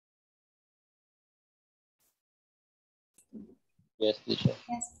Yes, teacher.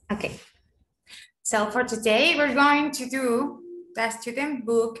 Yes. Okay. So for today, we're going to do the student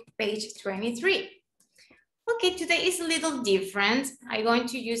book, page 23. Okay, today is a little different. I'm going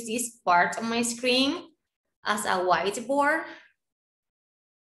to use this part of my screen as a whiteboard.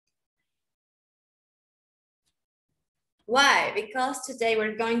 Why? Because today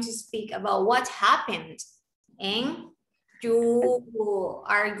we're going to speak about what happened, and you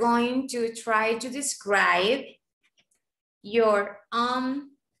are going to try to describe your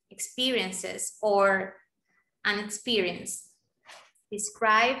experiences or an experience.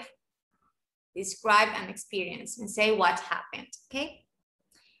 Describe an experience and say what happened, okay?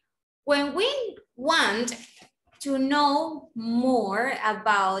 When we want to know more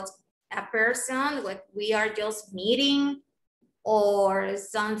about a person, what we are just meeting, or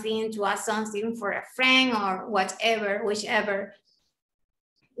something, to ask something for a friend or whatever, whichever,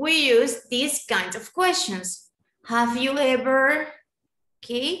 we use these kinds of questions. Have you ever,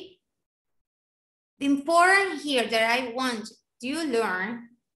 okay? The important here that I want you to learn,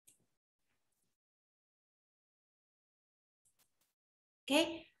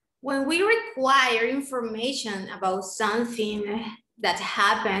 okay? When we require information about something that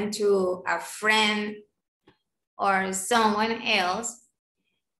happened to a friend or someone else,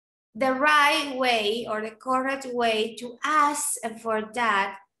 the right way or the correct way to ask for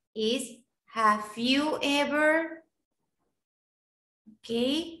that is, have you ever?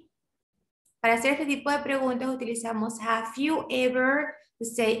 Okay. Para hacer este tipo de preguntas utilizamos have you ever, to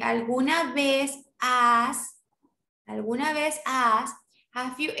say, ¿alguna vez has?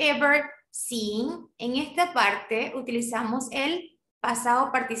 Have you ever seen? En esta parte utilizamos el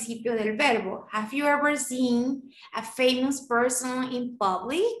pasado participio del verbo. Have you ever seen a famous person in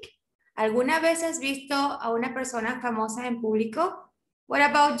public? ¿Alguna vez has visto a una persona famosa en público? What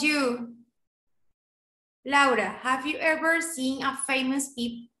about you? Laura, have you ever seen a famous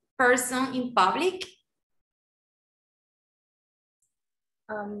person in public?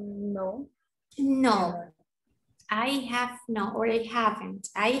 No. No. I have not, or I haven't.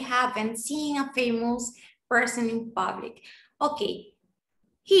 I haven't seen a famous person in public. Okay,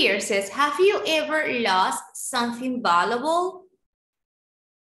 here says, have you ever lost something valuable?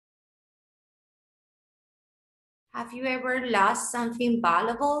 Have you ever lost something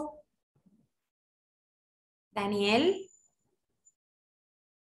valuable? Daniel?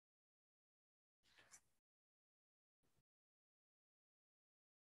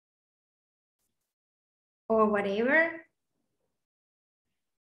 Or whatever?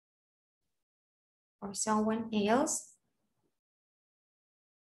 Or someone else?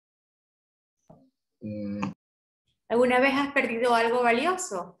 ¿Alguna vez has perdido algo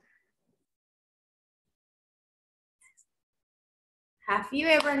valioso? Have you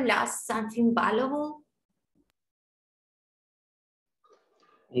ever lost something valuable?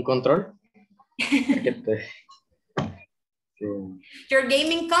 ¿Un control? Your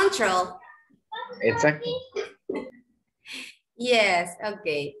gaming control. Exacto. Yes,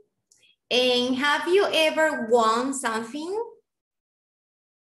 okay. And have you ever won something?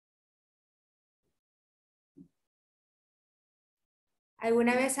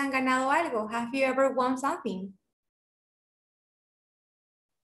 ¿Alguna vez han ganado algo? Have you ever won something?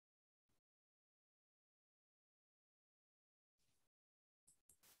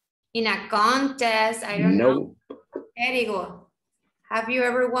 In a contest, I don't know. Very good. Have you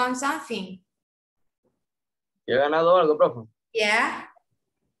ever won something? ¿Yo he ganado algo, profe? Yeah.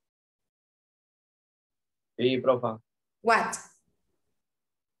 Sí, profe. What?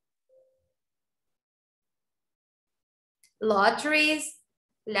 Lotteries?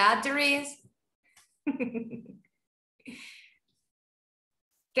 Lotteries?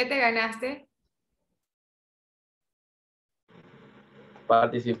 ¿Qué te ganaste?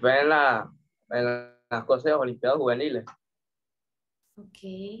 Participé en las cosas de Olimpiadas Juveniles.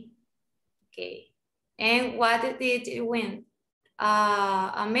 Okay. Okay. And what did you win?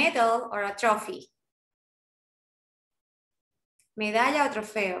 A medal or a trophy? ¿Medalla o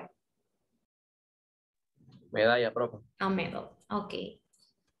trofeo? Medalla, profe. A medal. Okay.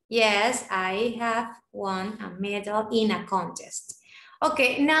 Yes, I have won a medal in a contest.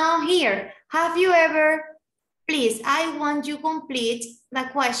 Okay, now here, have you ever, please, I want you complete the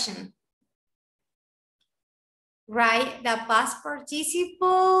question. Write the past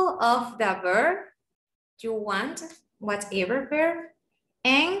participle of the verb you want, whatever verb,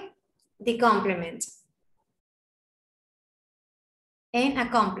 and the complement. And a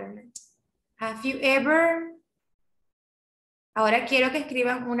complement. Have you ever? Ahora quiero que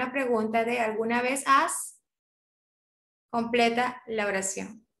escriban una pregunta de ¿alguna vez has? Completa la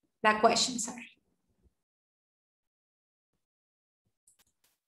oración. La question, sorry.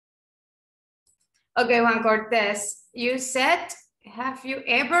 Okay, Juan Cortez, you said, have you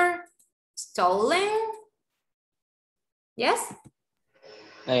ever stolen? Yes?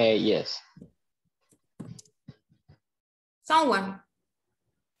 Yes. Someone.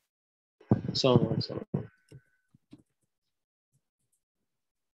 Someone.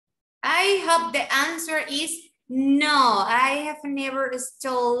 I hope the answer is no, I have never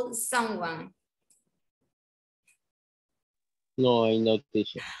stole someone. No, I'm not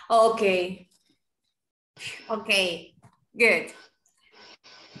teacher. Okay. Okay, good.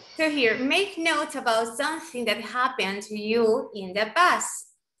 So here, make note about something that happened to you in the past.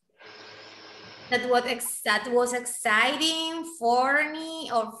 That was exciting,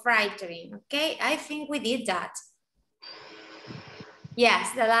 funny, or frightening, okay? I think we did that.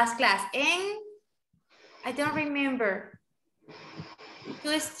 Yes, the last class. And I don't remember.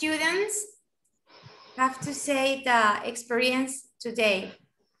 2 students have to say the experience today.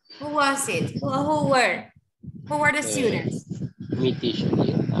 Who was it? Who were the students? Me teacher,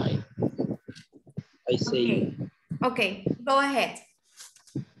 yeah, I say. Okay, go ahead.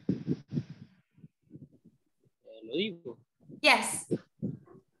 Lo digo. Yes.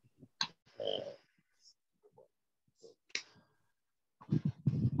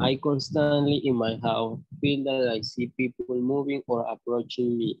 I constantly in my house feel that I see people moving or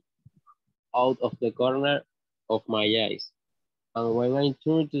approaching me out of the corner of my eyes. And when I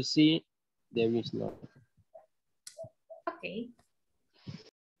turn to see, there is no. Okay.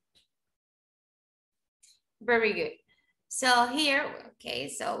 Very good. So here, okay,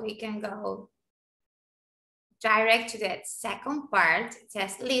 so we can go direct to the second part. It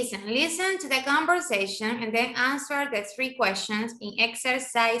says, listen to the conversation and then answer the 3 questions in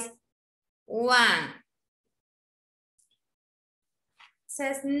exercise 1. It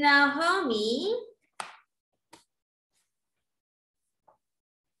says, Naomi,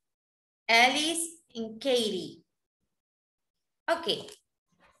 Alice, and Katie. Okay.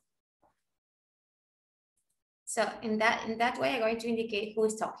 So in that way, I'm going to indicate who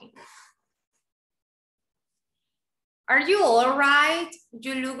is talking. Are you all right?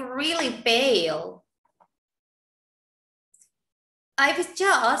 You look really pale. I've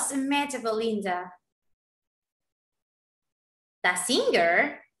just met Belinda. The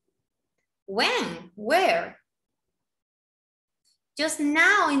singer? When? Where? Just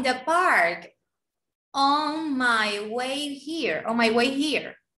now in the park. On my way here.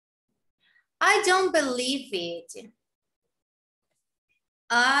 I don't believe it.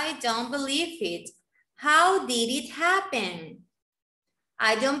 I don't believe it. How did it happen?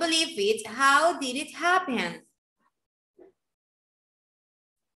 I don't believe it. How did it happen?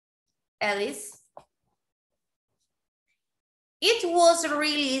 Alice? It was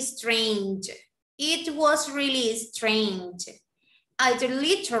really strange. It was really strange. I'd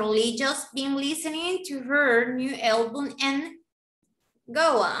literally just been listening to her new album and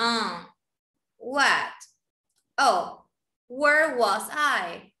go on. What? Oh, where was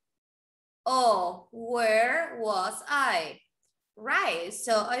I? Oh, where was I? Right,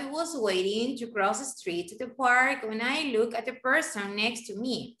 so I was waiting to cross the street to the park when I looked at the person next to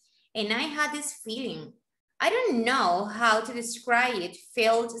me and I had this feeling. I don't know how to describe it,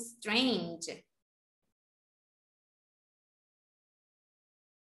 felt strange.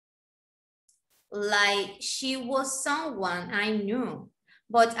 Like she was someone I knew,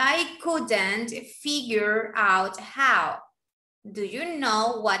 but I couldn't figure out how. Do you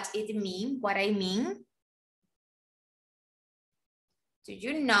know what it means, what I mean? Do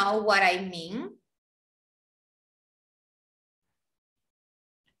you know what I mean?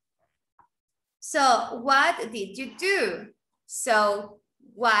 So what did you do? So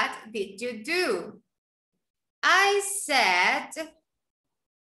what did you do? I said,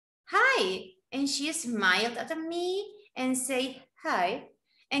 hi, and she smiled at me and said hi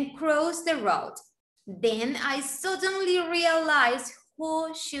and crossed the road. Then I suddenly realized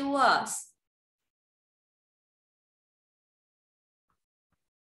who she was.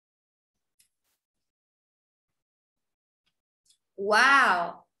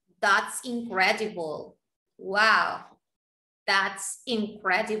 Wow, that's incredible. Wow, that's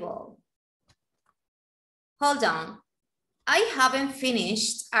incredible. Hold on, I haven't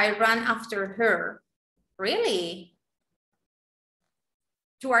finished. I ran after her. Really?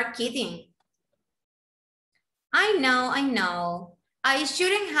 You are kidding. I know. I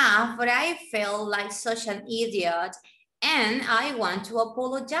shouldn't have, but I felt like such an idiot and I want to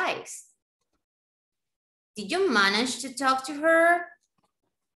apologize. Did you manage to talk to her?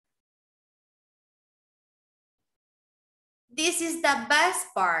 This is the best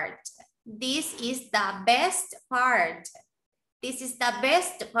part. This is the best part. This is the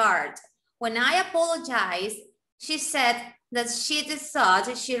best part. When I apologized, she said that she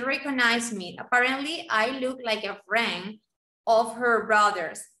thought she recognized me. Apparently, I look like a friend of her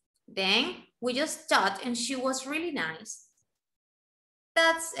brother's. Then we just talked and she was really nice.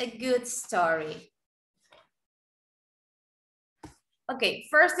 That's a good story. Okay,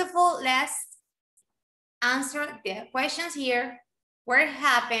 first of all, let's answer the questions here. Where it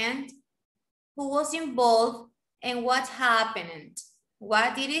happened, who was involved, and what happened.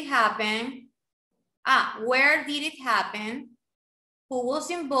 What did it happen? Where did it happen? Who was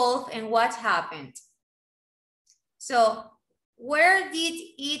involved and what happened? So, where did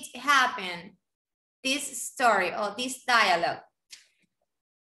it happen? This story or this dialogue.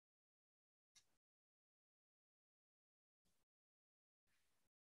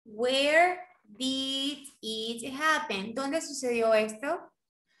 Where did it happen? ¿Dónde sucedió esto?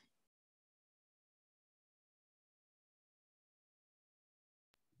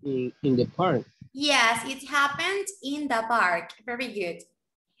 In the park. Yes, it happened in the park. Very good.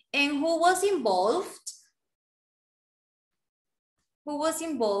 And who was involved? Who was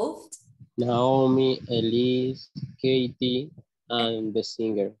involved? Naomi, Elise, Katie, and the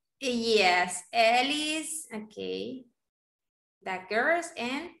singer. Yes, Alice, okay. The girls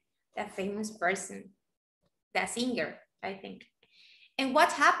and the famous person, the singer, I think. And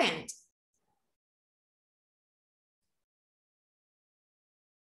what happened?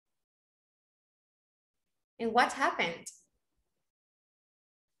 And what happened?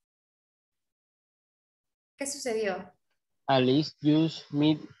 ¿Qué sucedió? Alice just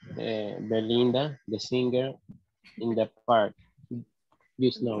meet Belinda, the singer, in the park.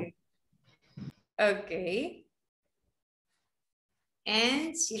 Just now. Okay.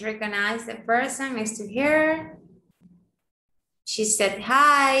 And she recognized the person next to her. She said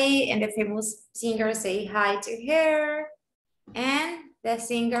hi, and the famous singer said hi to her. And the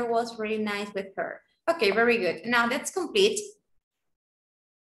singer was really nice with her. Okay, very good. Now that's complete.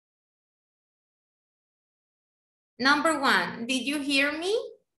 Number 1, did you hear me?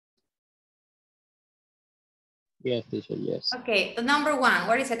 Yes, teacher, yes. Okay, the number 1,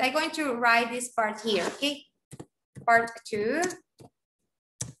 what is it? I'm going to write this part here, okay? Part 2.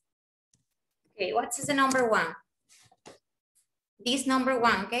 Okay, what's the number 1? This number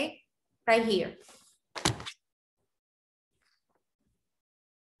 1, okay? Right here.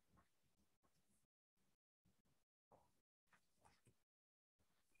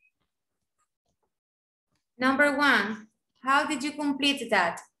 Number 1, how did you complete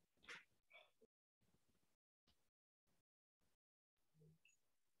that?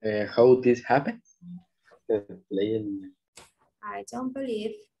 How this happened? I don't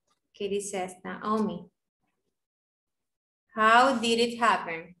believe Katie says Naomi. How did it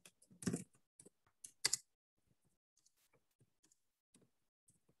happen?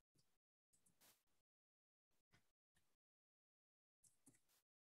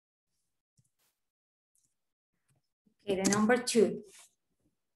 Okay, the number 2.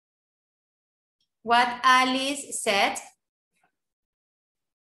 What Alice said.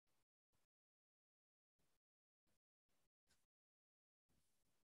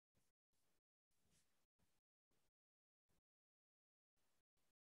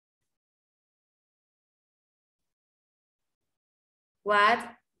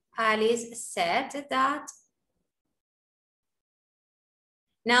 What Alice said that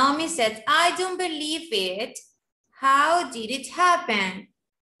Naomi said, I don't believe it. How did it happen?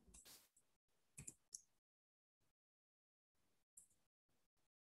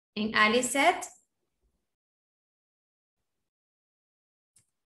 And Alice said,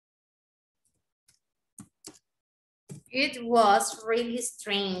 it was really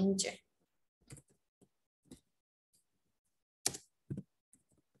strange.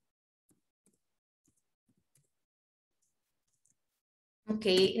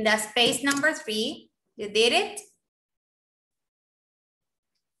 Okay, in the space number 3, you did it?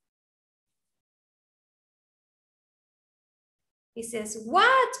 He says,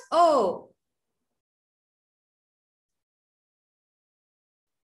 what? Oh.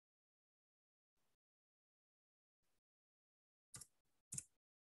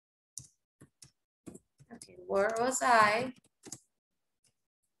 Okay, where was I?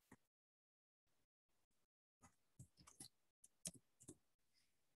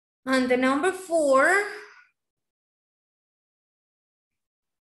 On the number 4,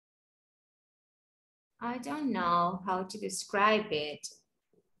 I don't know how to describe it.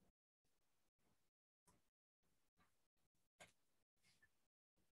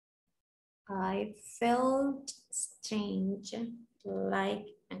 I felt strange, like,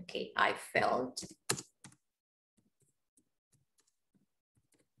 okay, I felt.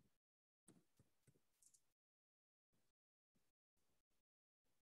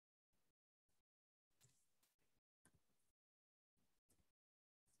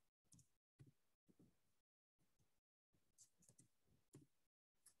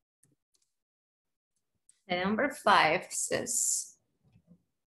 And number 5 says,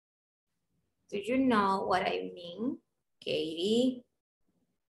 do you know what I mean, Katie?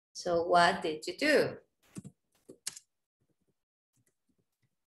 So what did you do?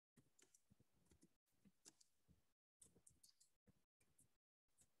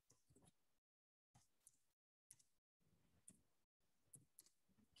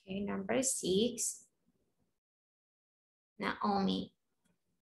 Okay, number 6, Naomi.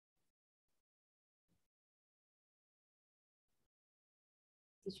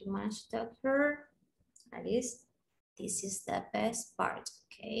 Did you manage to talk to her? Alice, this is the best part,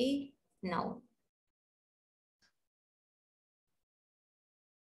 okay? No.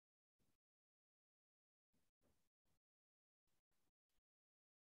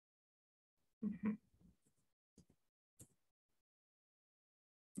 Mhm.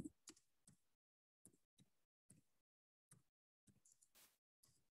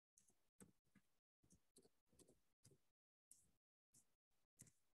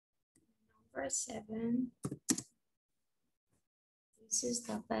 Number 7. This is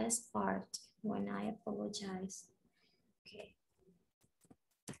the best part when I apologize. Okay.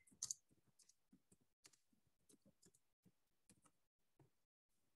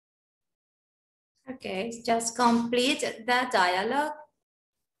 Okay, just complete the dialogue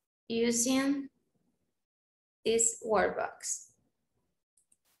using this word box.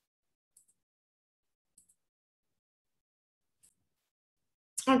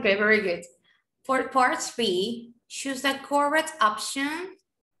 Okay, very good. For part 3, choose the correct option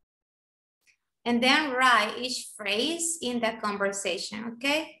and then write each phrase in the conversation,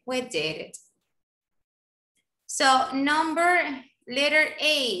 okay? We did it. So letter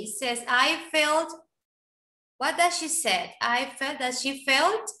A says, I felt, what does she say? I felt that she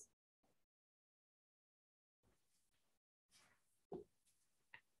felt?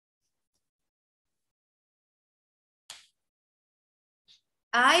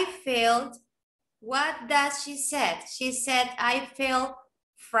 I felt, what does she said? She said, I felt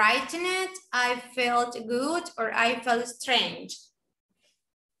frightened, I felt good, or I felt strange.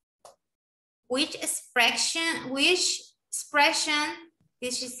 Which expression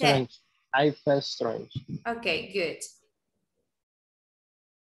did she say? Strange. I felt strange. Okay, good.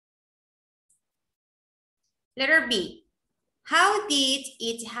 Letter B. How did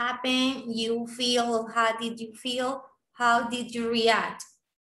it happen? You feel, how did you feel? How did you react?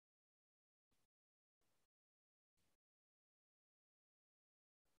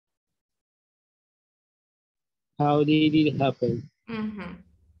 How did it happen?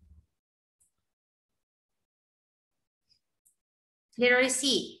 Letter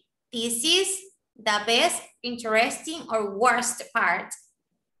C. This is the best, interesting, or worst part.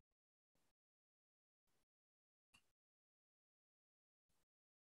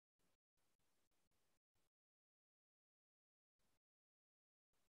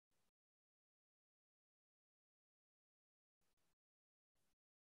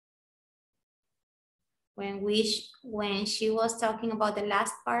 When she was talking about the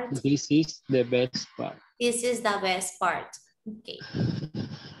last part. This is the best part. This is the best part. Okay.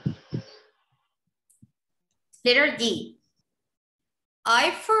 Letter D.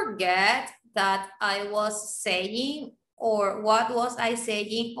 I forget that I was saying, or what was I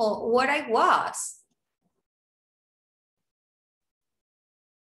saying, or what I was.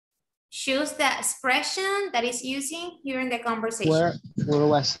 Choose the expression that is using here in the conversation. Where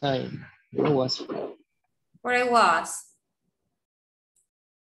was I? Where was I? Where I was.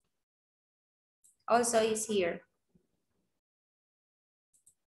 Also is here.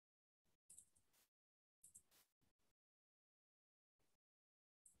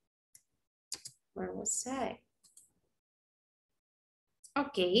 Where was I?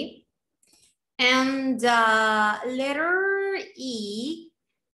 Okay. And letter E.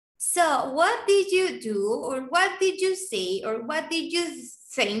 So what did you do, or what did you say, or what did you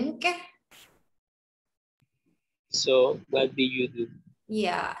think? So what did you do?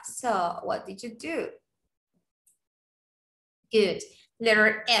 Yeah, so what did you do? Good.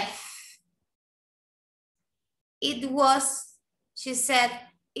 Letter F. She said,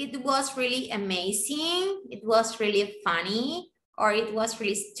 it was really amazing, it was really funny, or it was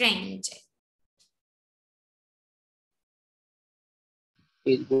really strange.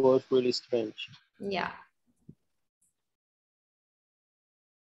 It was really strange. Yeah.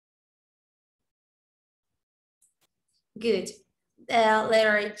 Good.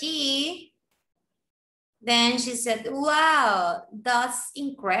 Letter G. Then she said, wow, that's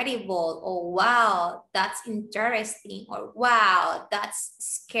incredible. Or wow, that's interesting. Or wow, that's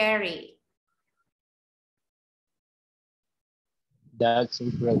scary. That's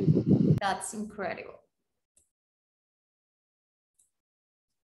incredible. That's incredible.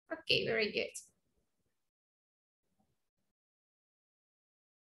 Okay, very good.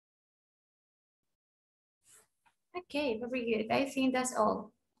 Okay, very good. I think that's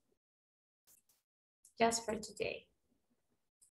all just for today.